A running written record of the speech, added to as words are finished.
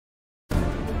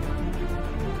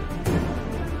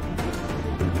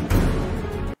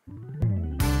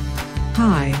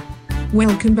Hi.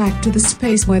 Welcome back to the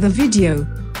space weather video.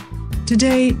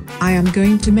 Today, I am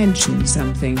going to mention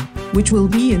something which will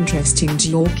be interesting to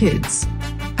your kids.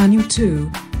 And you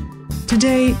too.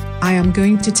 Today, I am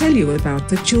going to tell you about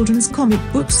the children's comic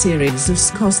book series of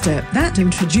SCOSTEP that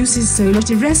introduces solar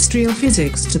terrestrial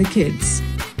physics to the kids.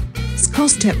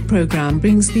 SCOSTEP program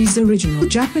brings these original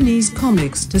Japanese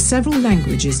comics to several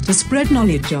languages to spread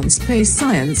knowledge on space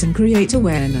science and create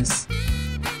awareness.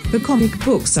 The comic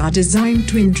books are designed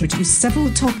to introduce several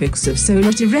topics of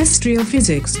solar terrestrial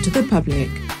physics to the public,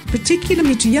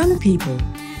 particularly to young people.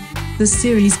 The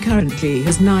series currently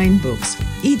has 9 books,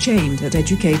 each aimed at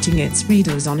educating its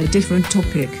readers on a different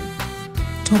topic.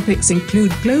 Topics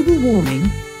include global warming,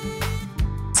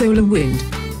 solar wind,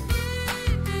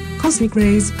 cosmic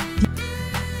rays,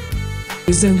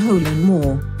 ozone hole and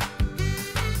more.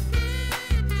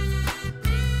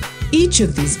 Each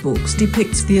of these books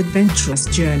depicts the adventurous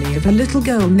journey of a little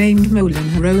girl named Mole and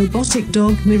her robotic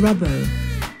dog Mirabo,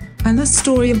 and the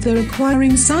story of their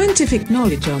acquiring scientific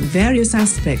knowledge on various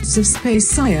aspects of space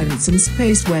science and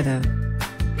space weather.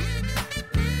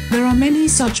 There are many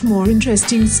such more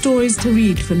interesting stories to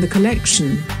read from the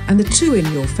collection, and the 2 in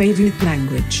your favorite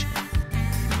language.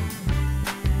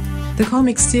 The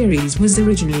comic series was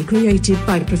originally created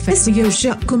by Professor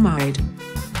Yoshiko Maeda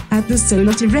at the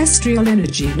Solar Terrestrial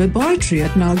Energy Laboratory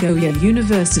at Nagoya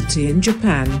University in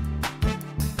Japan,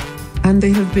 and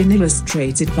they have been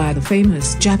illustrated by the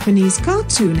famous Japanese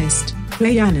cartoonist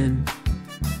Ryanan,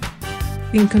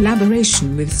 in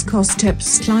collaboration with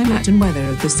SCOSTEP's Climate and Weather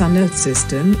of the Sun-Earth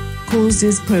System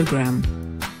courses program.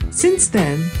 Since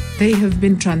then, they have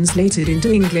been translated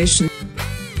into English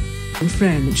and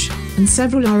French, and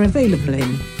several are available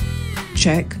in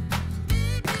Czech,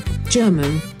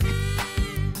 German,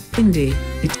 Hindi,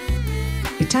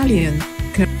 Italian,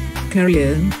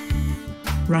 Korean,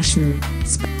 Russian,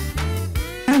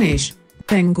 Spanish,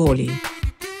 Bengali.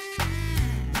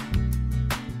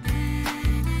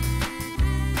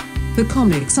 The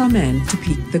comics are meant to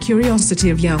pique the curiosity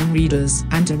of young readers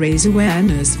and to raise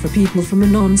awareness for people from a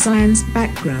non-science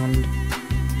background.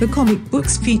 The comic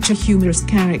books feature humorous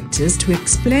characters to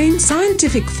explain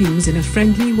scientific themes in a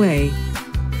friendly way.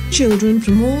 Children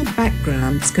from all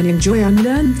backgrounds can enjoy and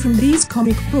learn from these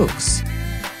comic books.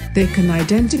 They can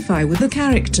identify with the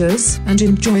characters and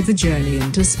enjoy the journey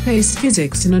into space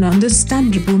physics in an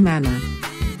understandable manner.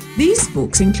 These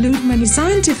books include many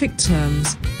scientific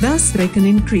terms, thus they can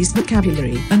increase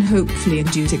vocabulary and hopefully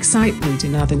induce excitement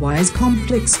in otherwise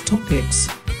complex topics.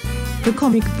 The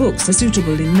comic books are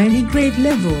suitable in many grade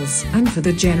levels and for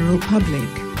the general public.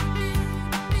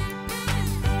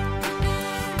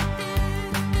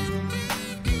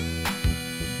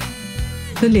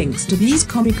 The links to these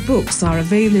comic books are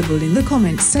available in the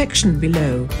comments section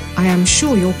below. I am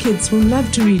sure your kids will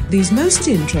love to read these most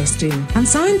interesting and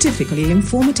scientifically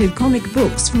informative comic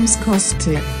books from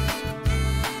SCOSTEP.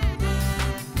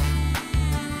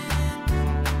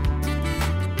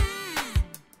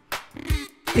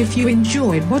 If you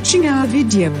enjoyed watching our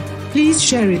video, please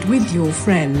share it with your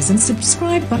friends and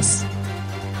subscribe us.